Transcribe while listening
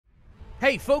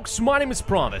Hey folks, my name is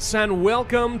Pravus, and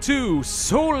welcome to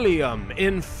Solium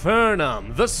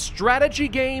Infernum, the strategy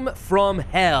game from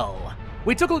hell.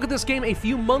 We took a look at this game a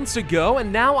few months ago,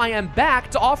 and now I am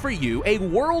back to offer you a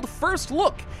world-first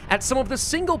look at some of the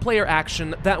single-player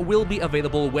action that will be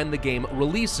available when the game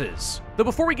releases. Though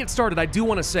before we get started, I do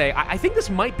want to say, I think this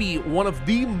might be one of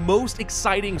the most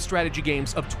exciting strategy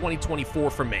games of 2024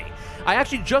 for me. I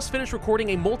actually just finished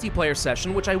recording a multiplayer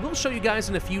session, which I will show you guys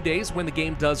in a few days when the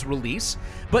game does release.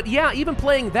 But yeah, even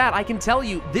playing that, I can tell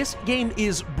you, this game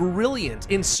is brilliant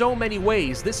in so many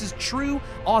ways. This is true,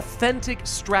 authentic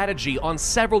strategy on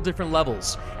several different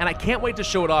levels, and I can't wait to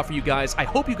show it off for you guys. I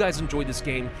hope you guys enjoy this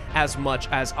game as much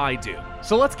as I do.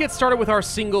 So let's get started with our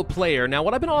single player. Now,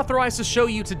 what I've been authorized to show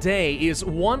you today is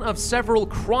one of several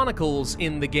chronicles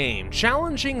in the game,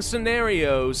 challenging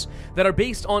scenarios that are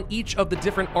based on each of the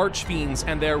different archfiends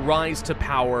and their rise to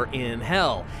power in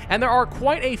hell. And there are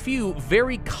quite a few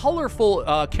very colorful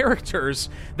characters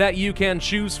that you can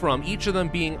choose from, each of them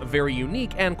being very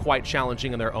unique and quite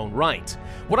challenging in their own right.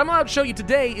 What I'm about to show you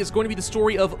today is going to be the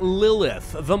story of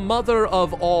Lilith, the mother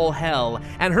of all hell,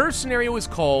 and her scenario is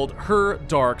called Her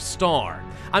Dark Star.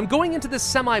 I'm going into this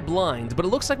semi-blind, but it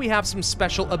looks like we have some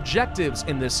special objectives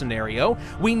in this scenario.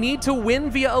 We need to win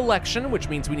via election, which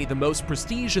means we need the most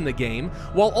prestige in the game,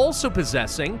 while also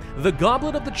possessing the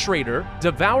Goblet of the Traitor,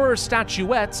 devour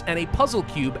statuettes and a puzzle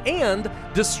cube, and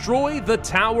destroy the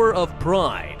Tower of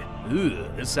Pride. Ooh,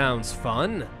 this sounds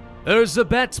fun.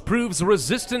 Erzabet proves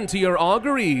resistant to your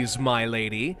auguries, my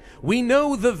lady. We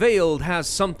know the Veiled has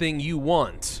something you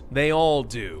want. They all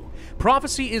do.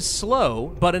 Prophecy is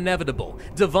slow, but inevitable.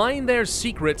 Divine their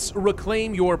secrets,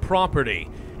 reclaim your property.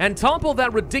 And topple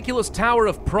that ridiculous Tower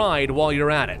of Pride while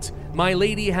you're at it. My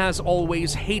lady has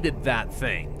always hated that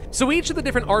thing. So each of the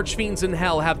different archfiends in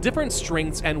hell have different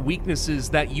strengths and weaknesses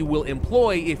that you will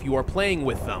employ if you are playing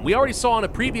with them. We already saw in a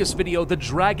previous video the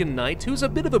Dragon Knight, who's a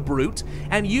bit of a brute,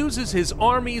 and uses his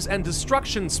armies and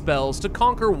destruction spells to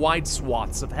conquer wide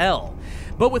swaths of hell.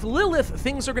 But with Lilith,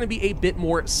 things are going to be a bit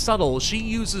more subtle. She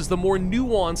uses the more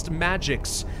nuanced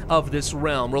magics of this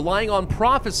realm, relying on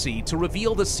prophecy to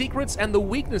reveal the secrets and the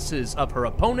weaknesses of her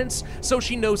opponents, so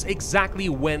she knows exactly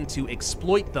when to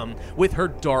exploit them with her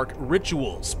dark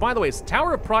rituals. By the way, is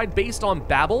Tower of Pride based on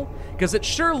Babel? Because it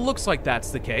sure looks like that's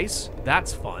the case.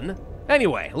 That's fun.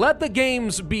 Anyway, let the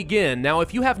games begin. Now,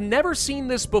 if you have never seen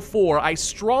this before, I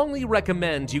strongly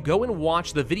recommend you go and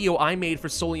watch the video I made for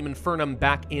Solium Infernum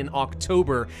back in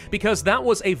October, because that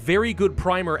was a very good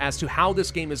primer as to how this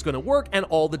game is going to work and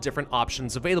all the different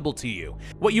options available to you.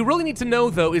 What you really need to know,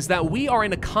 though, is that we are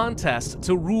in a contest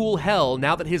to rule hell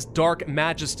now that his dark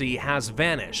majesty has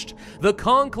vanished. The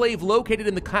conclave located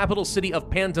in the capital city of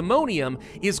Pandaemonium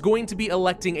is going to be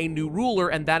electing a new ruler,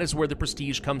 and that is where the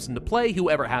prestige comes into play.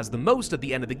 Whoever has the most at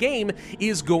the end of the game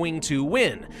is going to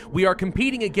win. We are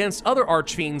competing against other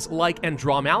archfiends like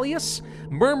Andromalius,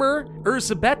 Murmur,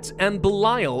 Erzabet, and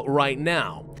Belial right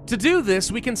now. To do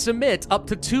this, we can submit up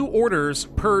to 2 orders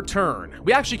per turn.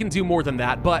 We actually can do more than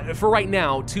that, but for right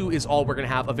now, 2 is all we're going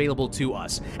to have available to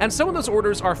us. And some of those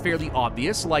orders are fairly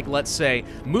obvious, like let's say,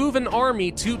 move an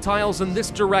army 2 tiles in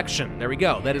this direction. There we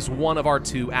go. That is one of our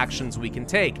 2 actions we can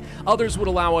take. Others would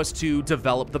allow us to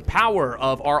develop the power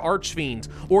of our archfiend,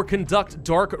 or conduct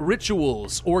dark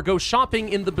rituals, or go shopping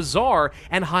in the bazaar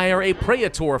and hire a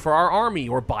praetor for our army,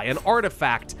 or buy an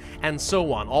artifact, and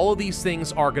so on. All of these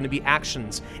things are going to be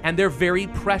actions, and they're very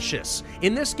precious.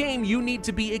 In this game, you need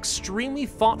to be extremely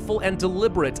thoughtful and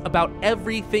deliberate about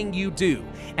everything you do.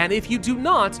 And if you do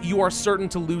not, you are certain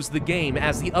to lose the game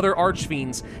as the other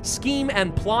archfiends scheme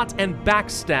and plot and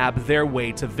backstab their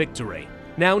way to victory.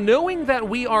 Now, knowing that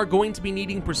we are going to be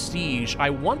needing prestige, I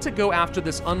want to go after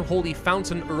this unholy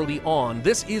fountain early on.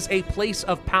 This is a place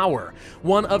of power,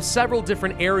 one of several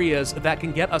different areas that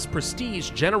can get us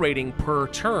prestige generating per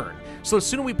turn. So the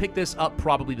sooner we pick this up,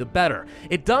 probably the better.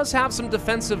 It does have some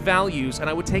defensive values, and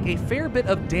I would take a fair bit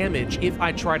of damage if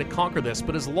I try to conquer this,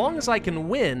 but as long as I can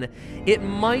win, it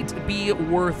might be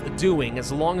worth doing,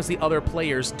 as long as the other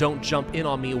players don't jump in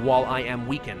on me while I am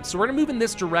weakened. So we're going to move in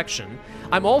this direction.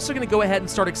 I'm also going to go ahead and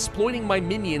start exploiting my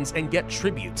minions and get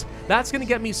tribute. That's going to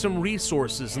get me some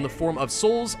resources in the form of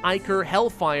souls, ichor,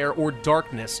 hellfire, or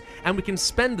darkness, and we can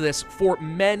spend this for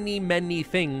many, many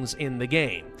things in the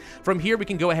game. From here, we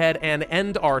can go ahead and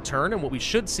end our turn, and what we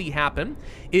should see happen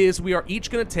is we are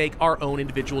each going to take our own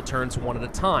individual turns one at a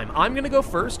time. I'm going to go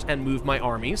first and move my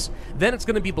armies. Then it's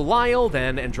going to be Belial,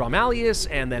 then Andromalius,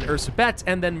 and then Erzabet,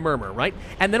 and then Murmur, right?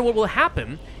 And then what will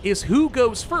happen is who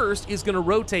goes first is going to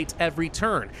rotate every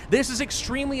turn. This is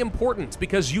extremely important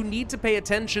because you need to pay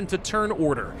attention to turn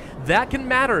order. That can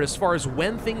matter as far as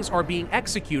when things are being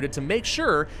executed to make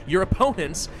sure your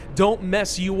opponents don't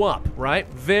mess you up, right?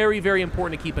 Very, very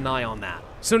important to keep an eye on that.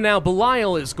 So now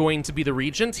Belial is going to be the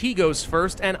regent. He goes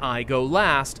first and I go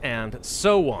last, and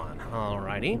so on.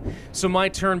 Alrighty. So my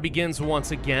turn begins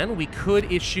once again. We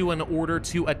could issue an order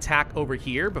to attack over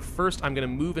here, but first I'm going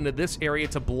to move into this area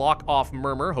to block off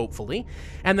Murmur, hopefully,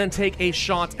 and then take a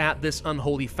shot at this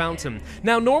unholy fountain.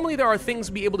 Now, normally there are things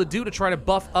to be able to do to try to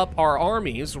buff up our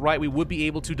armies, right? We would be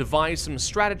able to devise some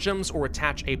stratagems or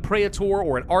attach a praetor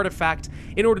or an artifact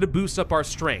in order to boost up our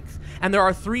strength. And there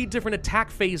are 3 different attack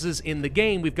phases in the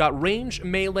game. We've got range,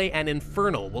 melee, and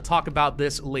infernal. We'll talk about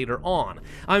this later on.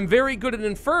 I'm very good at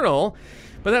infernal,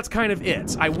 but that's kind of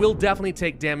it. I will definitely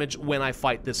take damage when I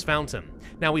fight this fountain.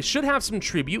 Now, we should have some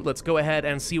tribute. Let's go ahead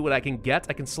and see what I can get.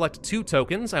 I can select 2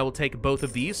 tokens. I will take both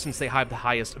of these since they have the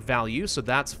highest value, so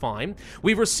that's fine.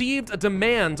 We've received a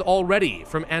demand already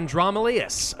from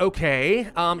Andromalius.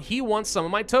 Okay, he wants some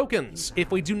of my tokens.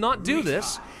 If we do not do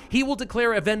this, he will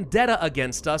declare a vendetta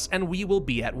against us and we will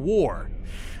be at war.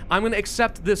 I'm going to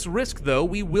accept this risk, though.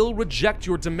 We will reject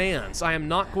your demands. I am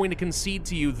not going to concede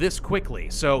to you this quickly,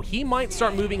 so he might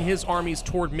start moving his armies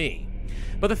toward me.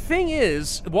 But the thing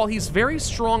is, while he's very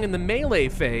strong in the melee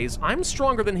phase, I'm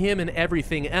stronger than him in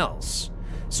everything else.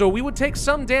 So we would take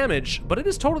some damage, but it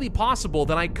is totally possible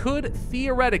that I could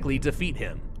theoretically defeat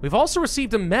him. We've also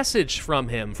received a message from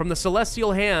him, from the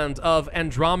celestial hand of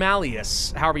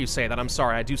Andromalius, however you say that, I'm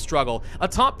sorry, I do struggle.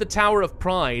 Atop the Tower of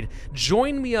Pride,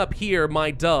 join me up here, my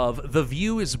dove, the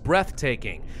view is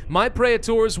breathtaking. My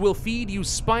praetors will feed you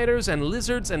spiders and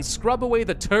lizards and scrub away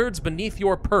the turds beneath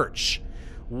your perch.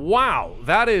 Wow,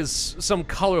 that is some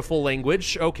colorful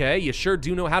language. Okay, you sure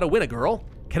do know how to win a girl.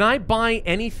 Can I buy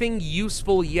anything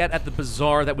useful yet at the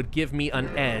bazaar that would give me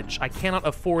an edge? I cannot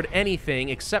afford anything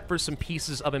except for some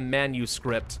pieces of a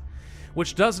manuscript,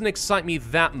 which doesn't excite me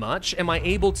that much. Am I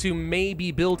able to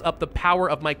maybe build up the power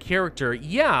of my character?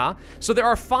 Yeah. So there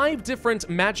are 5 different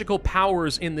magical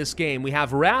powers in this game. We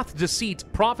have Wrath, Deceit,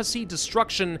 Prophecy,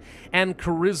 Destruction, and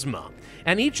Charisma.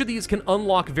 And each of these can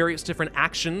unlock various different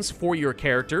actions for your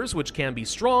characters, which can be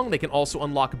strong. They can also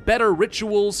unlock better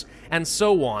rituals, and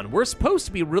so on. We're supposed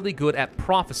to be really good at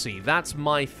prophecy. That's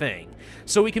my thing.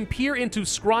 So we can peer into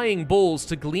scrying bulls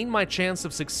to glean my chance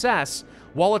of success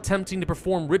while attempting to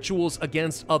perform rituals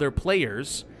against other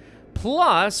players.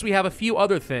 Plus, we have a few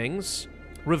other things.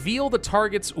 Reveal the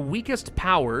target's weakest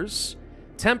powers.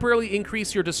 Temporarily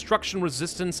increase your destruction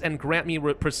resistance and grant me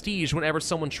prestige whenever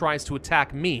someone tries to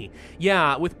attack me.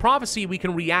 Yeah, with prophecy, we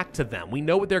can react to them. We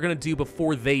know what they're going to do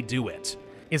before they do it.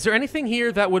 Is there anything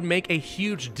here that would make a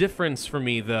huge difference for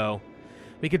me, though?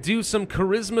 We could do some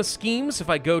charisma schemes if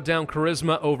I go down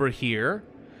charisma over here.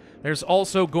 There's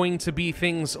also going to be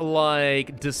things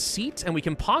like deceit, and we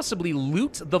can possibly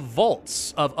loot the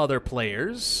vaults of other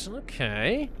players.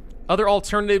 Okay. Other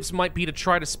alternatives might be to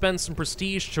try to spend some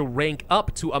prestige to rank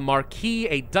up to a marquis,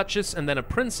 a duchess, and then a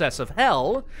princess of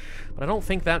hell, but I don't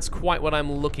think that's quite what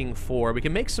I'm looking for. We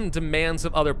can make some demands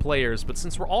of other players, but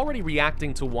since we're already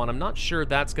reacting to one, I'm not sure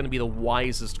that's going to be the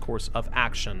wisest course of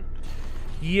action.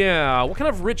 Yeah, what kind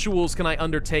of rituals can I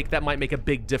undertake that might make a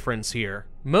big difference here?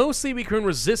 Mostly we can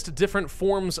resist different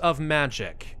forms of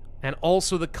magic, and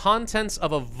also the contents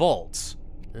of a vault.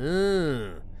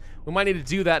 We might need to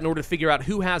do that in order to figure out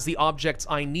who has the objects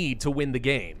I need to win the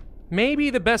game. Maybe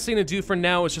the best thing to do for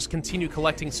now is just continue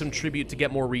collecting some tribute to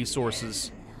get more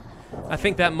resources. I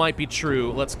think that might be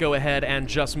true. Let's go ahead and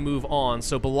just move on.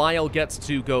 So Belial gets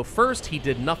to go first. He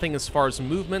did nothing as far as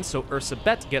movement, so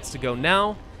Ursabet gets to go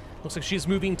now. Looks like she's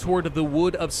moving toward the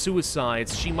Wood of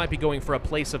Suicides. She might be going for a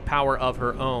place of power of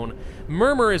her own.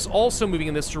 Murmur is also moving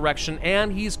in this direction,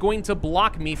 and he's going to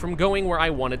block me from going where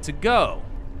I wanted to go.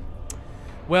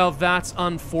 Well, that's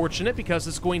unfortunate because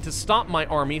it's going to stop my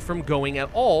army from going at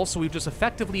all, so we've just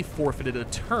effectively forfeited a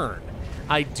turn.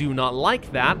 I do not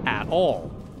like that at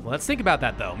all. Well, let's think about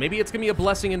that, though. Maybe it's going to be a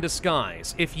blessing in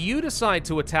disguise. If you decide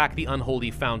to attack the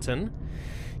unholy fountain,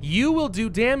 you will do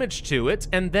damage to it,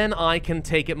 and then I can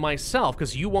take it myself,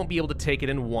 because you won't be able to take it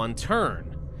in one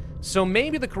turn. So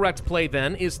maybe the correct play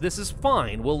then is this is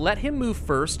fine. We'll let him move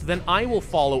first, then I will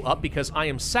follow up because I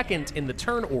am second in the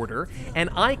turn order,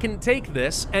 and I can take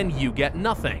this, and you get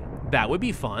nothing. That would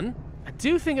be fun. I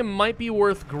do think it might be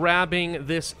worth grabbing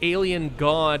this alien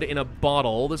god in a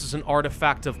bottle. This is an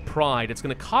artifact of pride. It's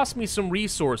going to cost me some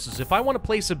resources. If I want to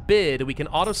place a bid, we can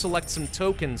auto-select some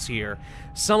tokens here,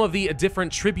 some of the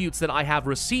different tributes that I have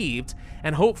received,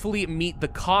 and hopefully meet the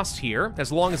cost here.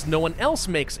 As long as no one else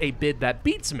makes a bid that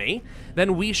beats me,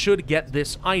 then we should get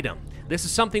this item. This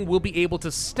is something we'll be able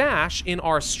to stash in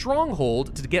our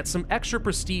stronghold to get some extra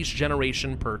prestige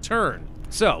generation per turn.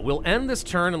 So, we'll end this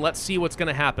turn and let's see what's going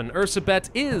to happen. Ursabet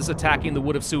is attacking the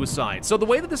Wood of Suicide. So the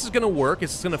way that this is going to work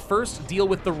is it's going to first deal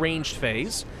with the ranged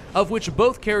phase, of which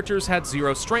both characters had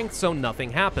 0 strength, so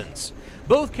nothing happens.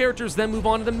 Both characters then move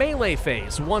on to the melee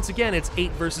phase. Once again, it's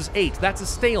 8 versus 8. That's a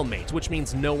stalemate, which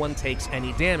means no one takes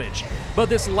any damage. But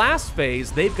this last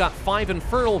phase, they've got 5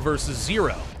 Infernal versus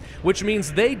 0. Which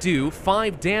means they do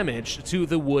 5 damage to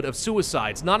the Wood of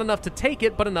Suicides. Not enough to take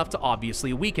it, but enough to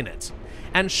obviously weaken it.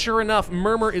 And sure enough,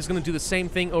 Murmur is going to do the same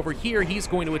thing over here. He's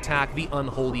going to attack the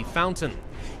Unholy Fountain.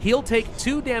 He'll take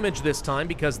 2 damage this time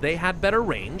because they had better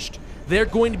ranged. They're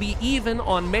going to be even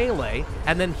on melee,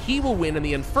 and then he will win in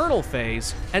the Infernal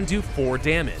phase and do 4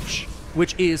 damage.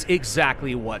 Which is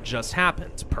exactly what just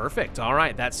happened. Perfect. All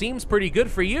right, that seems pretty good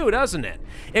for you, doesn't it?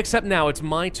 Except now it's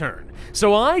my turn.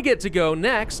 So I get to go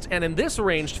next, and in this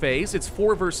ranged phase, it's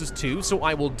 4 versus 2, so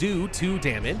I will do 2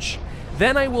 damage.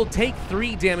 Then I will take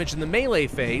 3 damage in the melee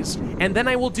phase, and then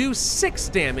I will do 6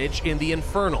 damage in the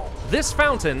Infernal. This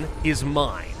fountain is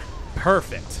mine.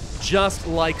 Perfect. Just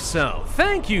like so.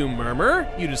 Thank you, Murmur.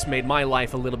 You just made my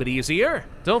life a little bit easier.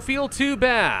 Don't feel too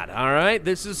bad, all right?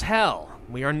 This is hell.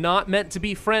 We are not meant to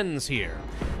be friends here.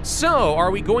 So,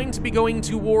 are we going to be going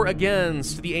to war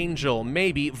against the Angel?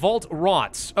 Maybe. Vault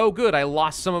Rot. Oh good, I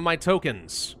lost some of my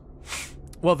tokens.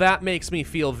 Well, that makes me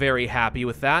feel very happy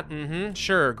with that.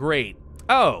 Sure, great.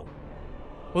 Oh.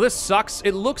 Well, this sucks.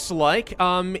 It looks like,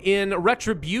 in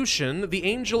retribution, the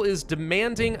Angel is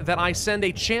demanding that I send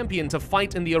a champion to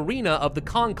fight in the arena of the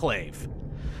Conclave.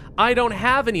 I don't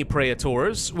have any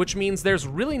Praetors, which means there's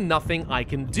really nothing I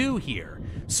can do here.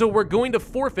 So we're going to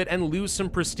forfeit and lose some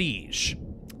prestige.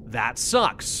 That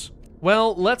sucks.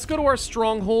 Well, let's go to our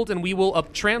stronghold and we will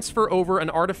transfer over an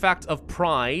artifact of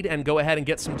pride and go ahead and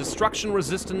get some destruction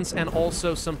resistance and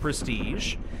also some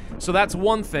prestige. So that's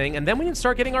one thing, and then we can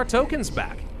start getting our tokens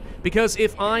back. Because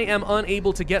if I am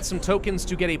unable to get some tokens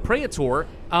to get a Praetor,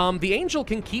 the Angel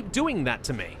can keep doing that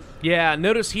to me. Yeah,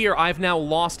 notice here I've now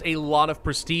lost a lot of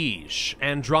prestige,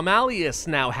 and Dramalius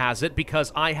now has it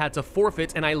because I had to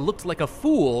forfeit and I looked like a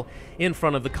fool in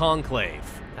front of the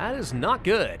Conclave. That is not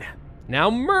good.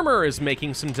 Now Murmur is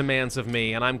making some demands of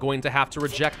me, and I'm going to have to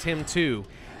reject him too.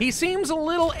 He seems a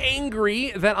little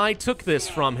angry that I took this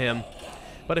from him,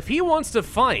 but if he wants to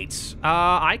fight,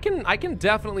 I can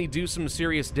definitely do some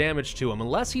serious damage to him,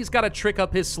 unless he's got a trick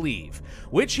up his sleeve,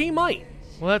 which he might.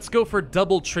 Let's go for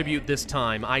double tribute this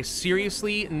time. I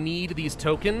seriously need these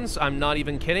tokens. I'm not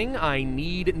even kidding. I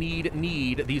need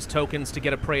these tokens to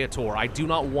get a Praetor. I do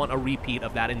not want a repeat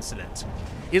of that incident.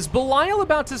 Is Belial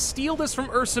about to steal this from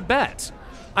Ursabet?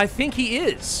 I think he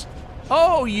is.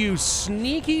 Oh, you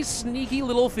sneaky, sneaky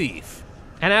little thief.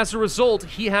 And as a result,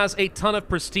 he has a ton of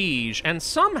prestige, and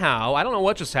somehow, I don't know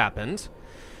what just happened,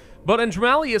 but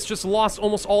Andromalius just lost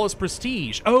almost all his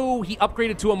prestige. Oh, he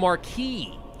upgraded to a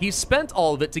Marquis. He spent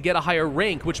all of it to get a higher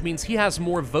rank, which means he has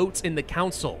more votes in the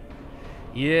council.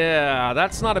 Yeah,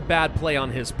 that's not a bad play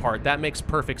on his part. That makes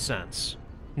perfect sense.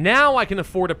 Now I can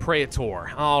afford a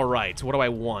Praetor. All right, what do I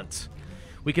want?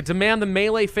 We could demand the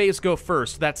melee phase go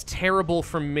first. That's terrible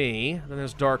for me. Then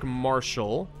there's Dark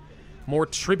Marshal. More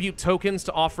tribute tokens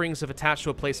to offerings if attached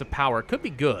to a place of power. Could be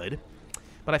good.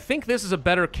 But I think this is a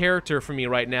better character for me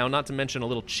right now, not to mention a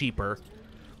little cheaper.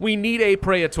 We need a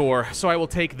Praetor, so I will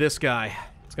take this guy.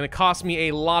 It's going to cost me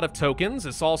a lot of tokens.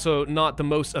 It's also not the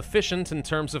most efficient in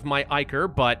terms of my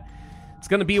Iker, but it's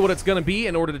going to be what it's going to be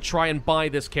in order to try and buy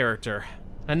this character.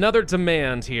 Another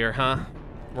demand here, huh?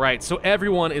 Right, so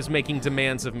everyone is making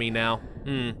demands of me now.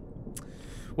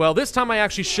 Well, this time I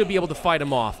actually should be able to fight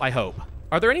him off, I hope.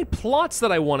 Are there any plots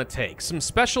that I want to take? Some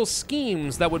special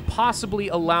schemes that would possibly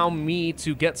allow me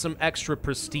to get some extra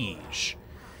prestige?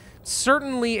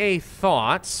 Certainly a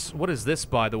thought. What is this,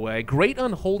 by the way? Great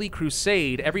Unholy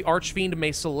Crusade. Every archfiend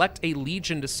may select a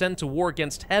legion to send to war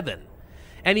against heaven.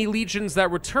 Any legions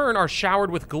that return are showered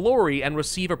with glory and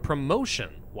receive a promotion.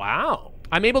 Wow.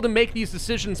 I'm able to make these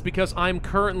decisions because I'm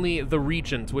currently the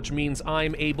regent, which means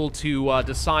I'm able to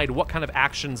decide what kind of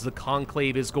actions the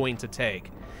Conclave is going to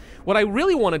take. What I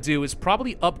really want to do is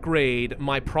probably upgrade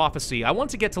my prophecy. I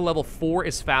want to get to level 4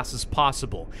 as fast as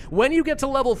possible. When you get to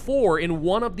level 4 in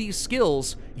one of these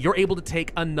skills, you're able to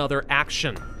take another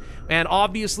action. And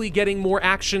obviously getting more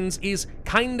actions is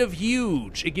kind of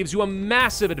huge. It gives you a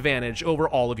massive advantage over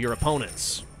all of your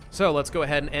opponents. So let's go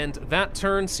ahead and end that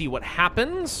turn, see what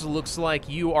happens. Looks like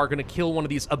you are going to kill one of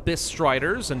these Abyss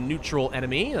Striders, a neutral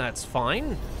enemy. That's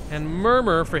fine. And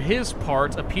Murmur, for his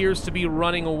part, appears to be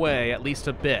running away, at least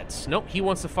a bit. Nope, he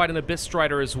wants to fight an Abyss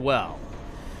Strider as well.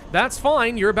 That's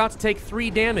fine. You're about to take 3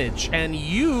 damage, and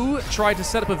you tried to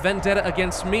set up a vendetta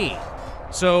against me.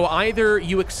 So either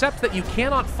you accept that you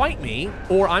cannot fight me,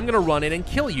 or I'm going to run in and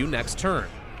kill you next turn.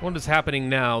 What is happening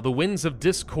now? The winds of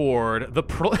discord.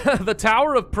 The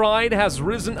Tower of Pride has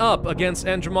risen up against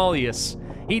Andromalius.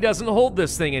 He doesn't hold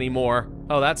this thing anymore.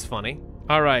 Oh, that's funny.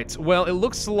 All right, well, it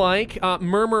looks like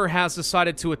Murmur has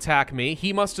decided to attack me.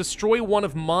 He must destroy one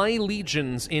of my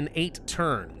legions in 8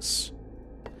 turns.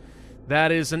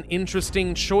 That is an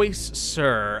interesting choice,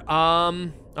 sir. All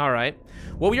right.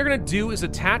 What we are going to do is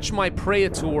attach my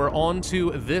Praetor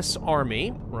onto this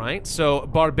army, right? So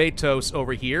Barbatos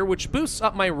over here, which boosts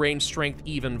up my range strength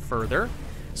even further.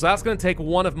 So that's going to take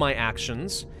one of my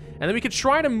actions. And then we could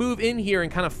try to move in here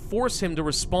and kind of force him to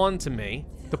respond to me.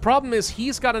 The problem is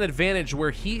he's got an advantage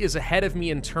where he is ahead of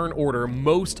me in turn order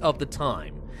most of the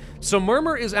time. So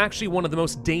Murmur is actually one of the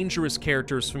most dangerous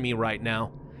characters for me right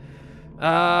now.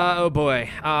 Oh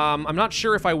boy. I'm not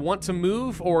sure if I want to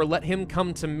move or let him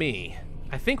come to me.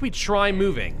 I think we try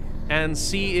moving and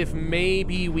see if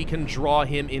maybe we can draw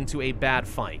him into a bad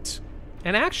fight.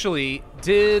 And actually,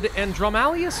 did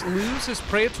Andromalius lose his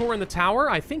Praetor in the tower?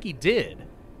 I think he did.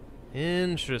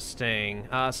 Interesting.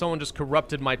 Someone just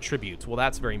corrupted my tribute. Well,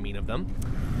 that's very mean of them.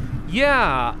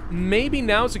 Yeah, maybe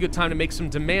now's a good time to make some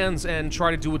demands and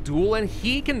try to do a duel, and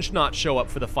he can not show up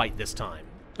for the fight this time.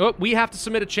 Oh, we have to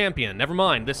submit a champion. Never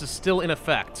mind, this is still in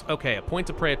effect. Okay, appoint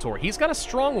a Praetor. He's got a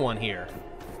strong one here.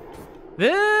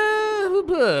 This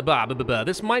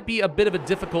might be a bit of a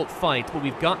difficult fight, but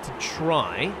we've got to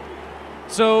try.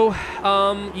 So,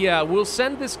 yeah, we'll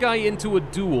send this guy into a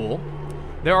duel.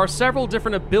 There are several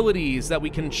different abilities that we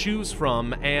can choose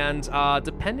from, and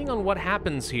depending on what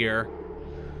happens here,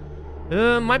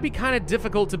 might be kind of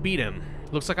difficult to beat him.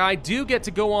 Looks like I do get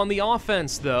to go on the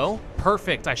offense, though.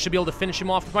 Perfect. I should be able to finish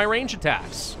him off with my range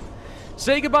attacks.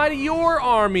 Say goodbye to your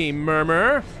army,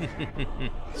 Murmur.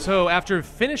 So after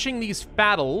finishing these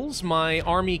battles, my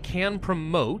army can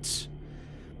promote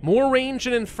more range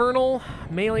in Infernal,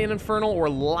 melee and Infernal, or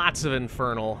lots of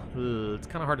Infernal. It's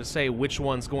kind of hard to say which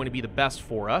one's going to be the best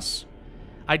for us.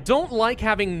 I don't like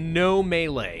having no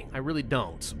melee. I really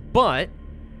don't. But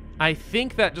I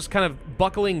think that just kind of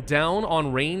buckling down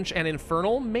on range and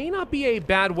Infernal may not be a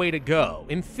bad way to go.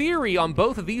 In theory, on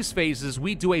both of these phases,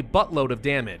 we do a buttload of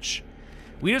damage.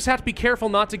 We just have to be careful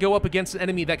not to go up against an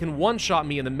enemy that can one-shot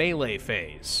me in the melee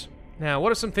phase. Now,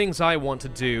 what are some things I want to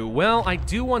do? Well, I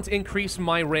do want to increase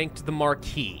my rank to the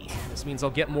Marquis. This means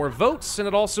I'll get more votes, and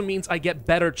it also means I get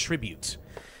better tribute.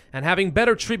 And having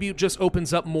better tribute just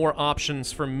opens up more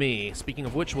options for me. Speaking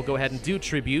of which, we'll go ahead and do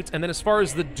tribute. And then as far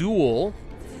as the duel,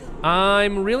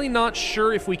 I'm really not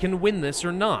sure if we can win this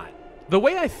or not. The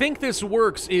way I think this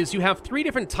works is you have 3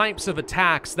 different types of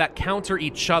attacks that counter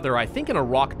each other, I think in a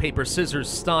rock, paper, scissors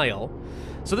style.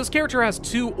 So this character has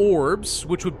 2 orbs,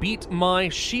 which would beat my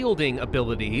shielding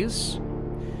abilities.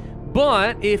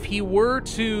 But if he were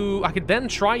to... I could then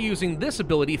try using this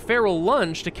ability, Feral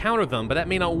Lunge, to counter them, but that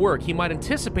may not work. He might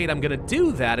anticipate I'm going to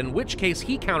do that, in which case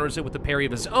he counters it with a parry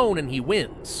of his own and he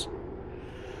wins.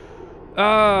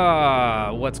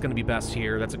 What's going to be best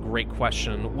here? That's a great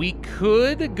question. We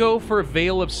could go for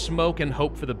Veil of Smoke and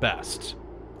hope for the best.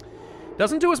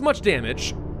 Doesn't do as much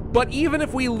damage, but even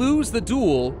if we lose the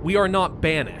duel, we are not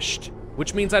banished,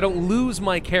 which means I don't lose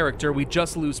my character, we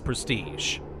just lose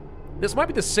prestige. This might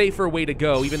be the safer way to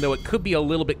go, even though it could be a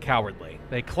little bit cowardly.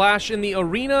 They clash in the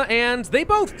arena, and they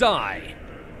both die.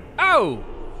 Oh,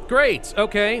 great.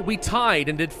 Okay, we tied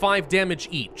and did 5 damage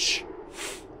each.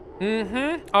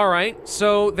 All right,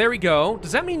 so there we go.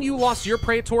 Does that mean you lost your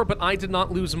Praetor, but I did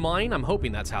not lose mine? I'm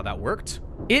hoping that's how that worked.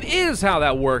 It is how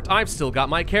that worked. I've still got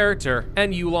my character,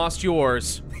 and you lost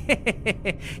yours.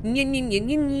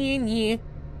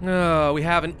 Oh, we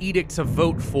have an edict to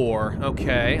vote for.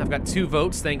 Okay, I've got 2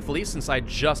 votes, thankfully, since I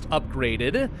just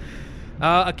upgraded.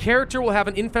 A character will have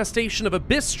an infestation of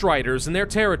Abyss Striders in their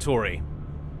territory.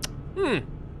 I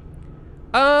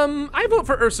vote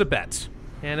for Ursabet.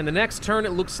 And in the next turn,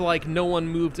 it looks like no one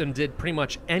moved and did pretty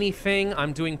much anything.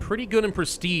 I'm doing pretty good in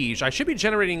prestige. I should be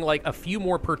generating like a few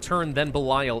more per turn than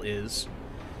Belial is.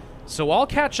 So I'll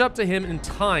catch up to him in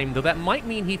time, though that might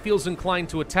mean he feels inclined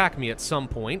to attack me at some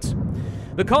point.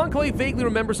 The Conclave vaguely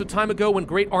remembers a time ago when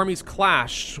great armies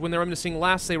clashed. When their reminiscing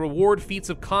lasts, they reward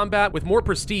feats of combat with more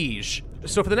prestige.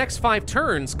 So for the next 5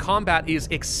 turns, combat is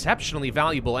exceptionally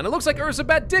valuable, and it looks like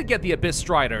Ursabet did get the Abyss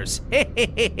Striders.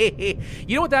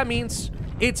 You know what that means?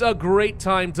 It's a great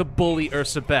time to bully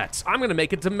Ursabet. I'm going to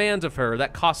make a demand of her.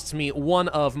 That costs me one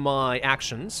of my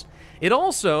actions. It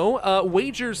also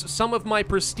wagers some of my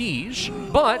prestige,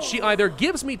 but she either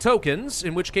gives me tokens,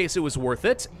 in which case it was worth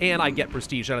it, and I get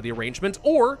prestige out of the arrangement,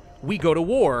 or we go to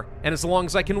war, and as long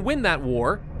as I can win that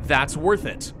war, that's worth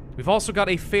it. We've also got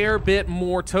a fair bit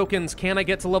more tokens. Can I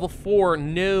get to level 4?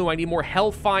 No, I need more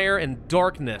Hellfire and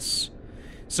Darkness.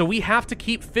 So we have to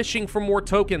keep fishing for more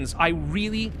tokens. I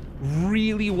really,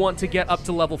 really want to get up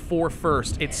to level 4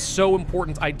 first. It's so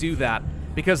important I do that,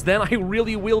 because then I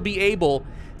really will be able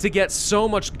to get so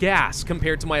much gas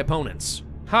compared to my opponents.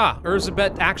 Ha,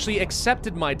 Ursabet actually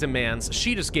accepted my demands.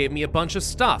 She just gave me a bunch of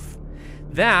stuff.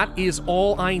 That is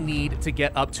all I need to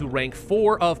get up to rank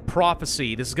 4 of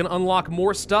Prophecy. This is going to unlock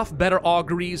more stuff, better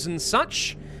auguries and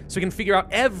such, so we can figure out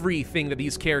everything that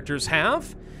these characters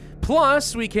have.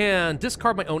 Plus, we can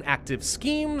discard my own active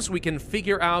schemes. We can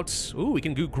figure out... Ooh, we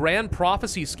can do grand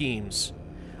prophecy schemes.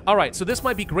 Alright, so this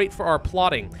might be great for our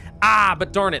plotting. Ah,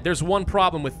 but darn it, there's one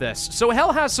problem with this. So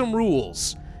Hell has some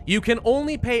rules. You can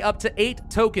only pay up to 8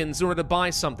 tokens in order to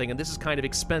buy something, and this is kind of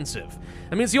expensive.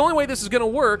 That means the only way this is going to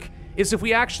work is if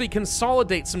we actually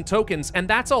consolidate some tokens, and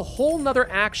that's a whole nother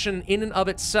action in and of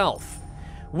itself,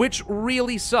 which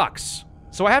really sucks.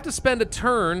 So I have to spend a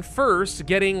turn first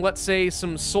getting, let's say,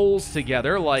 some souls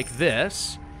together like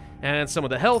this, and some of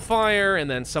the Hellfire, and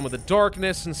then some of the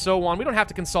Darkness, and so on. We don't have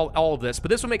to consult all of this, but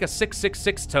this will make a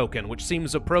 666 token, which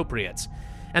seems appropriate.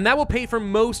 And that will pay for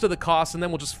most of the costs, and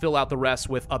then we'll just fill out the rest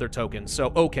with other tokens.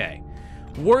 So, okay.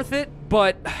 Worth it,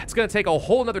 but it's going to take a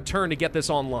whole nother turn to get this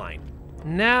online.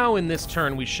 Now, in this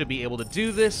turn, we should be able to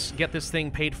do this, get this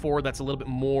thing paid for. That's a little bit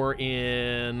more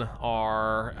in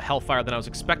our Hellfire than I was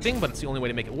expecting, but it's the only way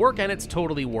to make it work, and it's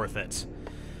totally worth it.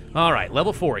 All right,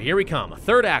 level 4, here we come.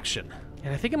 Third action.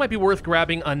 And I think it might be worth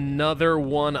grabbing another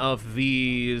one of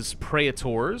these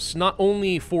Praetors, not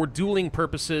only for dueling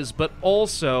purposes, but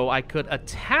also I could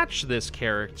attach this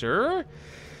character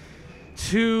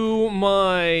to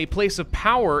my place of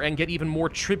power and get even more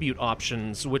tribute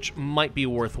options, which might be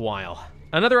worthwhile.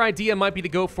 Another idea might be to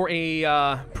go for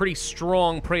a pretty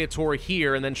strong Praetor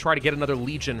here and then try to get another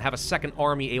Legion, have a second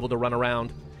army able to run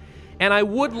around. And I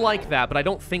would like that, but I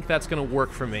don't think that's going to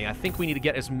work for me. I think we need to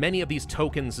get as many of these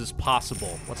tokens as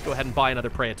possible. Let's go ahead and buy another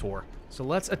Praetor. So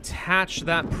let's attach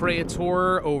that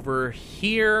Praetor over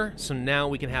here. So now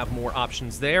we can have more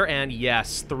options there. And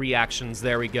yes, 3 actions.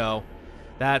 There we go.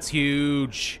 That's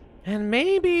huge. And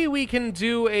maybe we can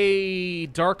do a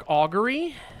Dark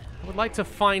Augury. I would like to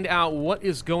find out what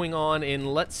is going on in,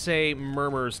 let's say,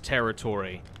 Murmur's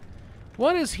territory.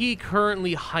 What is he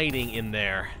currently hiding in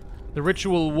there? The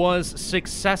ritual was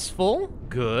successful.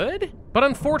 Good. But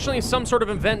unfortunately, some sort of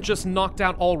event just knocked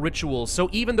out all rituals, so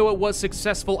even though it was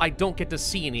successful, I don't get to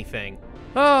see anything.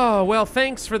 Oh, well,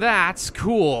 thanks for that.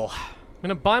 Cool. I'm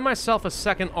gonna buy myself a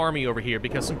second army over here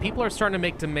because some people are starting to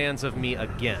make demands of me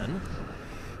again.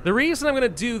 The reason I'm gonna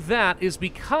do that is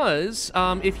because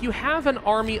if you have an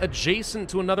army adjacent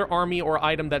to another army or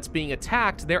item that's being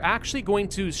attacked, they're actually going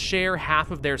to share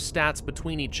half of their stats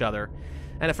between each other.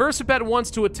 And if Ursabet wants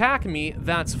to attack me,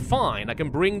 that's fine. I can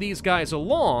bring these guys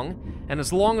along, and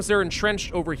as long as they're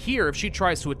entrenched over here, if she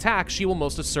tries to attack, she will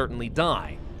most certainly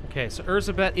die. Okay, so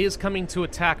Ursabet is coming to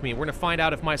attack me. We're gonna find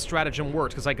out if my stratagem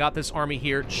worked, because I got this army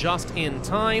here just in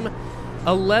time.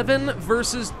 11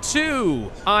 versus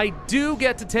 2. I do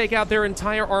get to take out their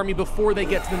entire army before they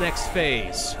get to the next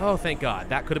phase. Oh, thank God.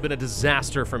 That could have been a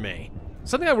disaster for me.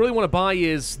 Something I really want to buy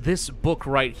is this book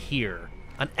right here.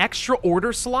 An extra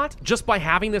order slot just by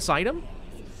having this item?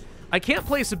 I can't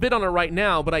place a bid on it right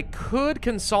now, but I could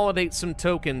consolidate some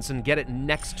tokens and get it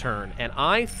next turn. And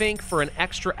I think for an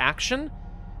extra action,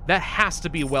 that has to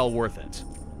be well worth it.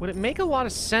 Would it make a lot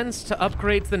of sense to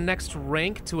upgrade to the next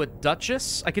rank to a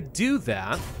Duchess? I could do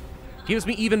that. Gives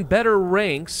me even better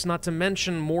ranks, not to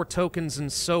mention more tokens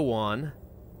and so on. It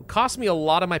would cost me a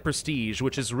lot of my prestige,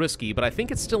 which is risky, but I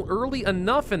think it's still early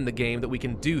enough in the game that we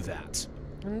can do that.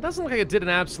 And it doesn't look like it did an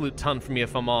absolute ton for me,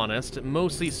 if I'm honest. It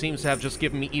mostly seems to have just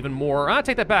given me even more. I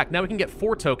take that back. Now we can get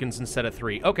 4 tokens instead of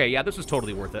 3. Okay, yeah, this was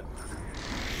totally worth it.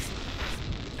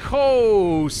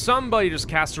 Oh, somebody just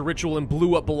cast a ritual and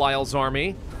blew up Belial's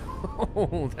army.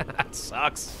 Oh, that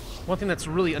sucks. One thing that's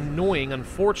really annoying,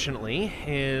 unfortunately,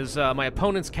 is my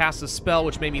opponents cast a spell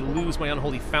which made me lose my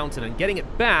Unholy Fountain, and getting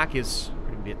it back is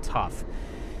going to be tough.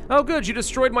 Oh, good, you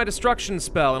destroyed my destruction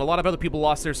spell, and a lot of other people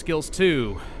lost their skills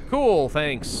too. Cool,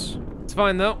 thanks. It's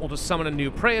fine, though. We'll just summon a new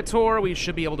Praetor. We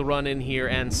should be able to run in here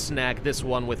and snag this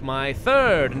one with my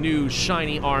 3rd new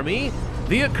shiny army,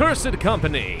 the Accursed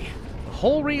Company.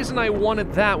 whole reason I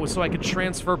wanted that was so I could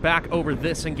transfer back over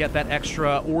this and get that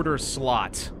extra order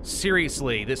slot.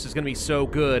 Seriously, this is gonna be so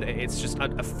good. It's just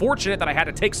unfortunate that I had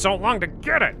to take so long to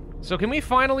get it. So can we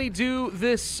finally do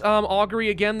this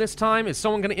augury again this time? Is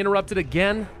someone gonna interrupt it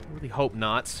again? I really hope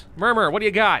not. Murmur, what do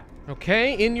you got?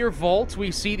 Okay, in your vault,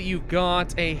 we see that you've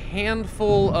got a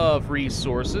handful of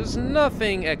resources.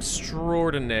 Nothing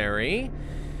extraordinary.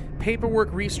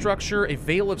 Paperwork restructure, a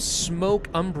veil of smoke,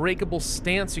 unbreakable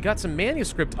stance. You got some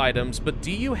manuscript items, but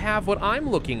do you have what I'm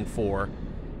looking for?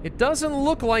 It doesn't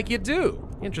look like you do.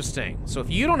 Interesting. So if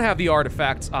you don't have the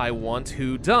artifacts I want,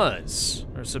 who does?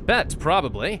 Ursabet,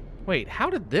 probably. Wait,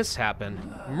 how did this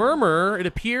happen? Murmur, it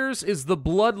appears, is the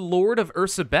Blood Lord of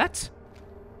Ursabet?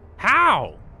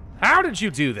 How? How did you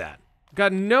do that?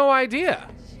 Got no idea.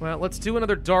 Well, let's do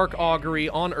another dark augury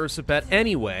on Ursabet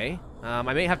anyway.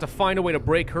 I may have to find a way to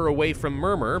break her away from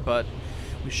Murmur, but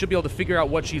we should be able to figure out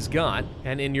what she's got.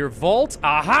 And in your vault,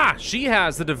 aha! She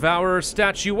has the Devourer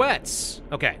statuettes.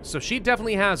 Okay, so she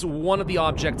definitely has one of the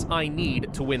objects I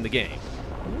need to win the game.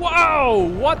 Whoa!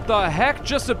 What the heck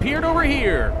just appeared over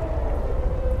here?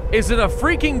 Is it a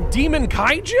freaking demon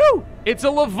kaiju? It's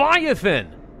a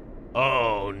Leviathan.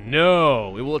 Oh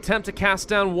no. It will attempt to cast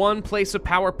down one place of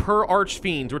power per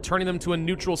archfiend, returning them to a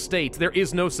neutral state. There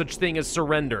is no such thing as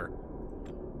surrender.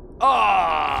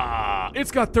 Ah!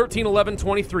 It's got 13, 11,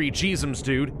 23. Jeezums,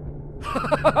 dude.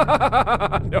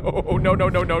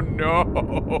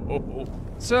 No.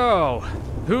 So,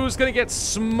 who's gonna get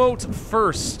smote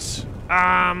first?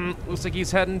 Looks like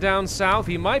he's heading down south.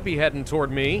 He might be heading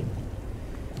toward me.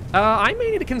 I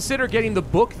may need to consider getting the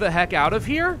book the heck out of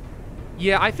here.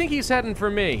 Yeah, I think he's heading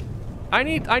for me. I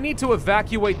need to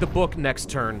evacuate the book next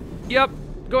turn. Yep,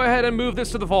 go ahead and move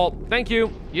this to the vault. Thank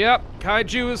you. Yep,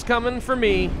 kaiju is coming for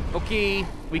me. Okay,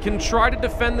 we can try to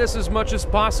defend this as much as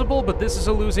possible, but this is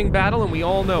a losing battle and we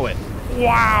all know it.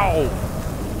 Wow.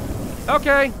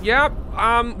 Okay, yep.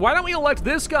 Why don't we elect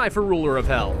this guy for ruler of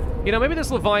hell? You know, maybe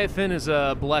this Leviathan is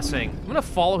a blessing. I'm gonna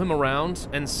follow him around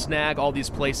and snag all these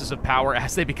places of power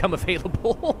as they become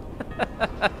available.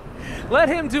 Let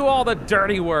him do all the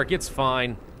dirty work, it's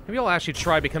fine. Maybe I'll actually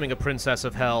try becoming a princess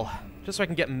of hell, just so I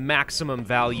can get maximum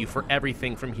value for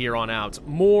everything from here on out.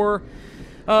 More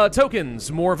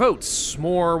tokens, more votes,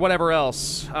 more whatever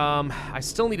else. I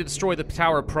still need to destroy the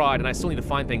Tower of Pride, and I still need to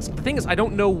find things. The thing is, I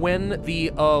don't know when the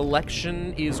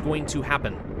election is going to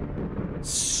happen.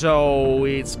 So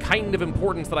it's kind of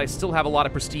important that I still have a lot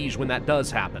of prestige when that does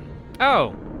happen.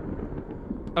 Oh.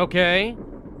 Okay.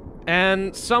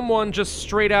 And someone just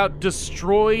straight out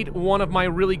destroyed one of my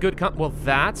really good well,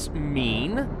 that's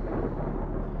mean.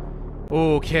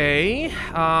 Okay.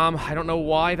 I don't know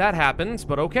why that happened,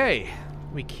 but okay.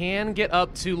 We can get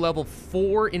up to level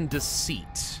 4 in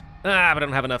deceit. But I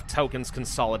don't have enough tokens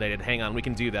consolidated. Hang on, we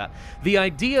can do that. The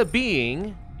idea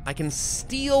being, I can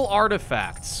steal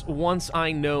artifacts once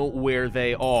I know where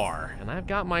they are. And I've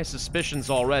got my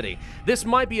suspicions already. This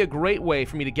might be a great way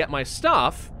for me to get my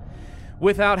stuff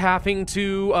without having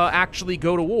to actually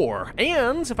go to war.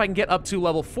 And if I can get up to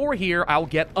level 4 here, I'll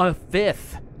get a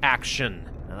 5th action.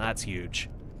 Now that's huge.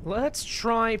 Let's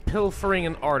try pilfering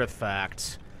an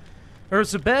artifact.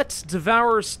 Ursabet,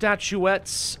 Devourer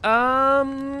statuettes.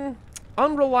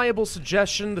 Unreliable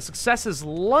suggestion. The success is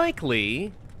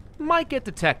likely. Might get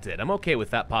detected. I'm okay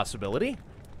with that possibility.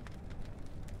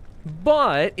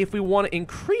 But if we want to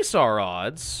increase our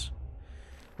odds,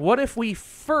 what if we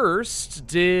first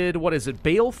did, what is it,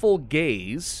 Baleful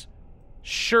Gaze?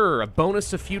 Sure, a bonus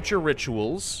to future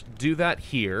rituals. Do that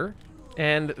here.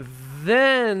 And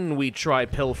then we try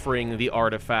pilfering the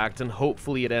artifact, and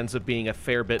hopefully it ends up being a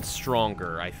fair bit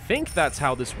stronger. I think that's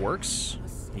how this works.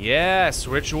 Yes,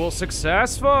 ritual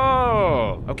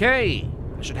successful! Okay,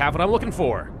 I should have what I'm looking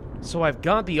for. So I've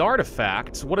got the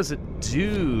artifact. What does it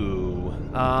do?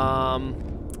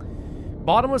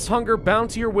 Bottomless hunger,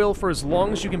 bound to your will for as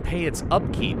long as you can pay its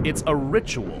upkeep. It's a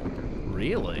ritual.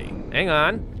 Really? Hang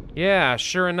on. Yeah,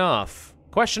 sure enough.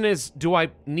 Question is, do I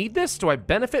need this? Do I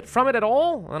benefit from it at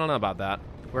all? I don't know about that.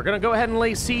 We're gonna go ahead and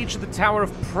lay siege to the Tower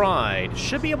of Pride.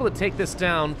 Should be able to take this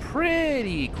down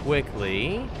pretty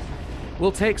quickly.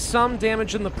 We'll take some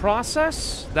damage in the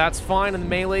process. That's fine in the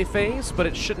melee phase, but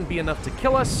it shouldn't be enough to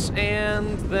kill us,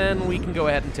 and then we can go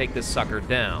ahead and take this sucker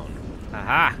down.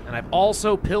 Aha, and I've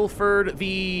also pilfered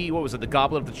the, what was it, the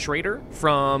Goblet of the Traitor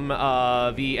from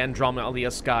the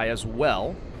Andromeda Sky as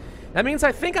well. That means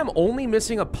I think I'm only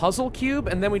missing a puzzle cube,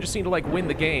 and then we just need to, like, win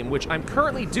the game, which I'm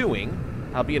currently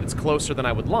doing, albeit it's closer than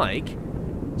I would like.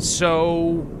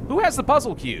 So, who has the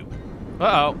puzzle cube?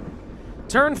 Uh-oh.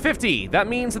 Turn 50. That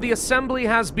means that the assembly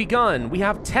has begun. We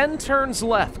have 10 turns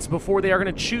left before they are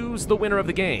going to choose the winner of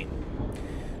the game.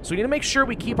 So we need to make sure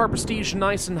we keep our prestige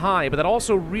nice and high, but that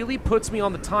also really puts me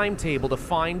on the timetable to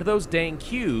find those dang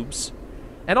cubes.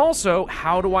 And also,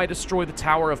 how do I destroy the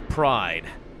Tower of Pride?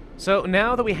 So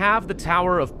now that we have the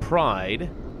Tower of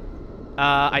Pride,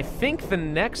 I think the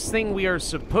next thing we are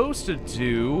supposed to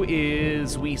do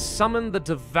is we summon the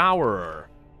Devourer,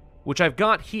 which I've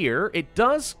got here. It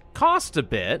does cost a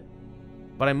bit,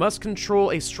 but I must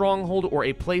control a stronghold or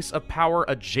a place of power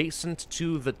adjacent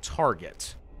to the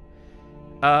target.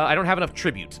 I don't have enough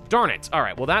tribute. Darn it. All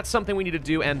right, well, that's something we need to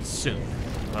do, and soon.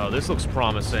 Oh, this looks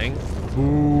promising.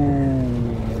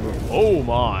 Boom. Oh,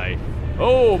 my.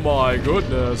 Oh, my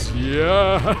goodness.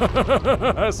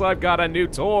 Yes, I've got a new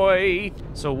toy.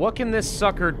 So what can this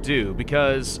sucker do?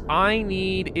 Because I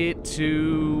need it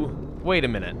to... Wait a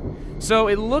minute. So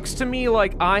it looks to me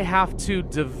like I have to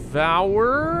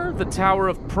devour the Tower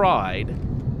of Pride,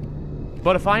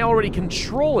 but if I already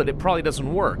control it, it probably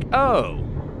doesn't work. Oh.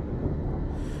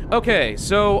 Okay,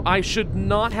 so I should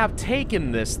not have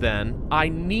taken this then. I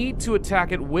need to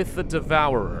attack it with the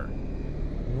Devourer.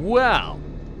 Well,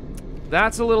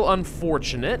 that's a little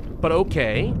unfortunate, but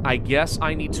okay. I guess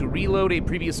I need to reload a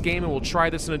previous game and we'll try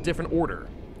this in a different order.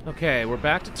 Okay, we're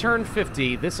back to turn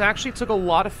 50. This actually took a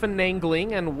lot of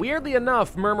finagling, and weirdly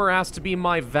enough, Murmur asked to be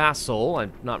my vassal.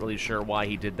 I'm not really sure why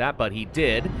he did that, but he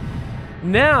did.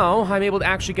 Now, I'm able to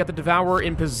actually get the Devourer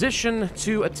in position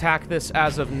to attack this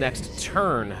as of next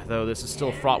turn, though this is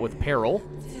still fraught with peril,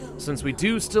 since we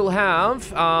do still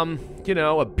have, you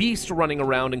know, a beast running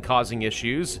around and causing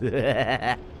issues.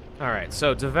 Alright,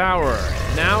 so Devourer,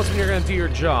 now's when you're gonna do your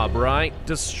job, right?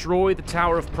 Destroy the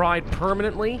Tower of Pride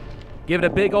permanently, give it a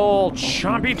big ol'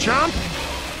 chompy chomp,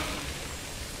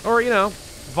 or, you know,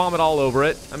 vomit all over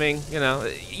it. I mean, you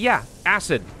know, yeah,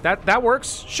 acid. That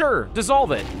works. Sure,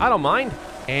 dissolve it. I don't mind.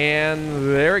 And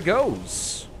there it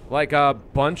goes. Like a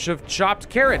bunch of chopped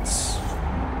carrots.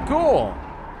 Cool.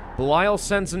 Belial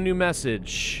sends a new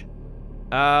message.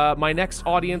 My next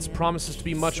audience promises to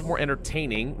be much more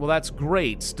entertaining. Well, that's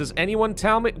great. Does anyone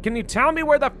tell me? Can you tell me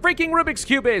where the freaking Rubik's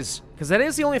Cube is? Because that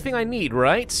is the only thing I need,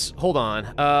 right? Hold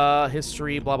on.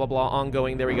 History, blah, blah, blah,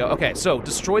 ongoing. There we go. Okay, so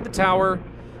destroy the tower.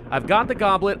 I've got the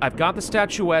goblet, I've got the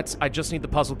statuettes, I just need the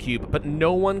puzzle cube, but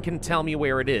no one can tell me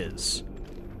where it is.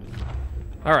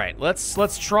 Alright,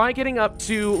 let's try getting up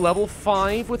to level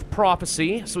 5 with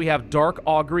prophecy. So we have Dark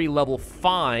Augury level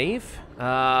 5.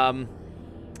 I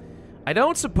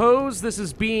don't suppose this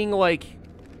is being, like,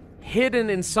 hidden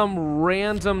in some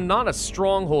random, not a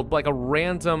stronghold, but like a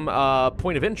random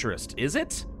point of interest, is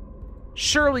it?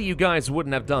 Surely you guys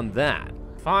wouldn't have done that.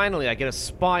 Finally, I get a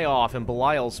spy off in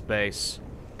Belial's base.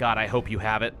 God, I hope you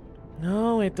have it.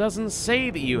 No, it doesn't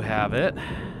say that you have it.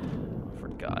 For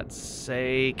God's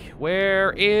sake,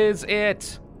 where is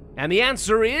it? And the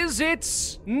answer is,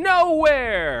 it's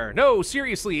nowhere! No,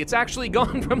 seriously, it's actually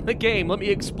gone from the game. Let me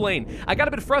explain. I got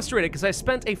a bit frustrated because I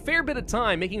spent a fair bit of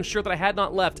time making sure that I had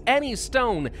not left any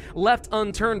stone left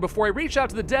unturned before I reached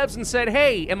out to the devs and said,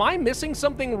 hey, am I missing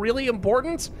something really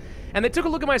important? And they took a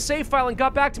look at my save file and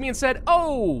got back to me and said,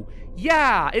 oh,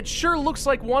 yeah, it sure looks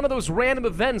like one of those random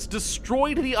events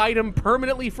destroyed the item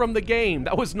permanently from the game.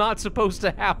 That was not supposed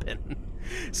to happen.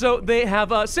 So they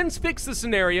have since fixed the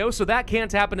scenario, so that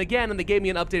can't happen again, and they gave me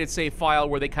an updated save file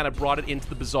where they kind of brought it into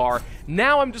the bazaar.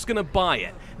 Now I'm just gonna buy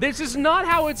it. This is not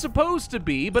how it's supposed to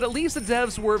be, but at least the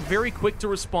devs were very quick to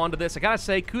respond to this. I gotta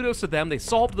say, kudos to them. They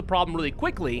solved the problem really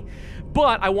quickly,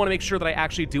 but I want to make sure that I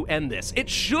actually do end this. It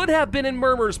should have been in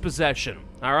Murmur's possession,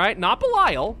 all right? Not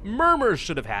Belial. Murmur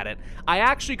should have had it. I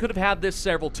actually could have had this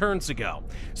several turns ago.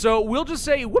 So we'll just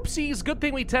say, whoopsies, good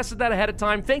thing we tested that ahead of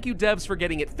time. Thank you, devs, for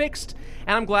getting it fixed,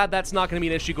 and I'm glad that's not going to be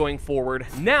an issue going forward.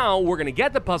 Now we're going to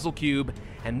get the puzzle cube,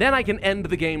 and then I can end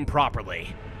the game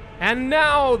properly. And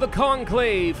now the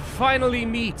Conclave finally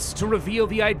meets to reveal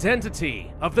the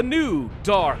identity of the new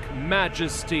Dark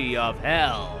Majesty of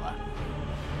Hell.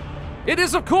 It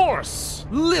is, of course,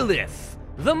 Lilith,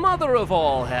 the mother of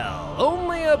all hell.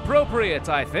 Only appropriate,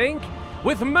 I think,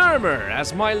 with Murmur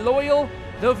as my loyal,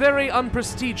 though very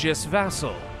unprestigious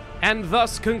vassal. And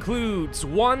thus concludes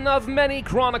one of many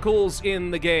chronicles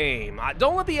in the game.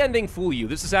 Don't let the ending fool you.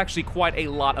 This is actually quite a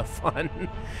lot of fun.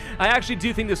 I actually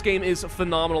do think this game is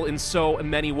phenomenal in so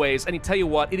many ways. And I tell you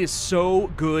what, it is so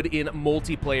good in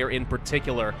multiplayer in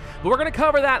particular. But we're going to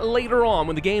cover that later on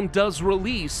when the game does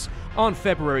release on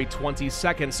February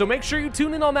 22nd. So make sure you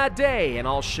tune in on that day, and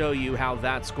I'll show you how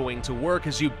that's going to work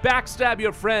as you backstab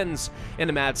your friends in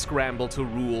a mad scramble to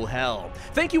rule hell.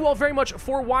 Thank you all very much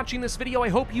for watching this video. I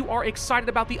hope you are excited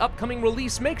about the upcoming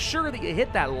release. Make sure that you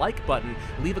hit that like button,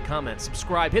 leave a comment,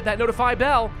 subscribe, hit that notify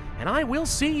bell, and I will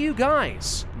see you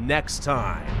guys next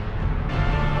time.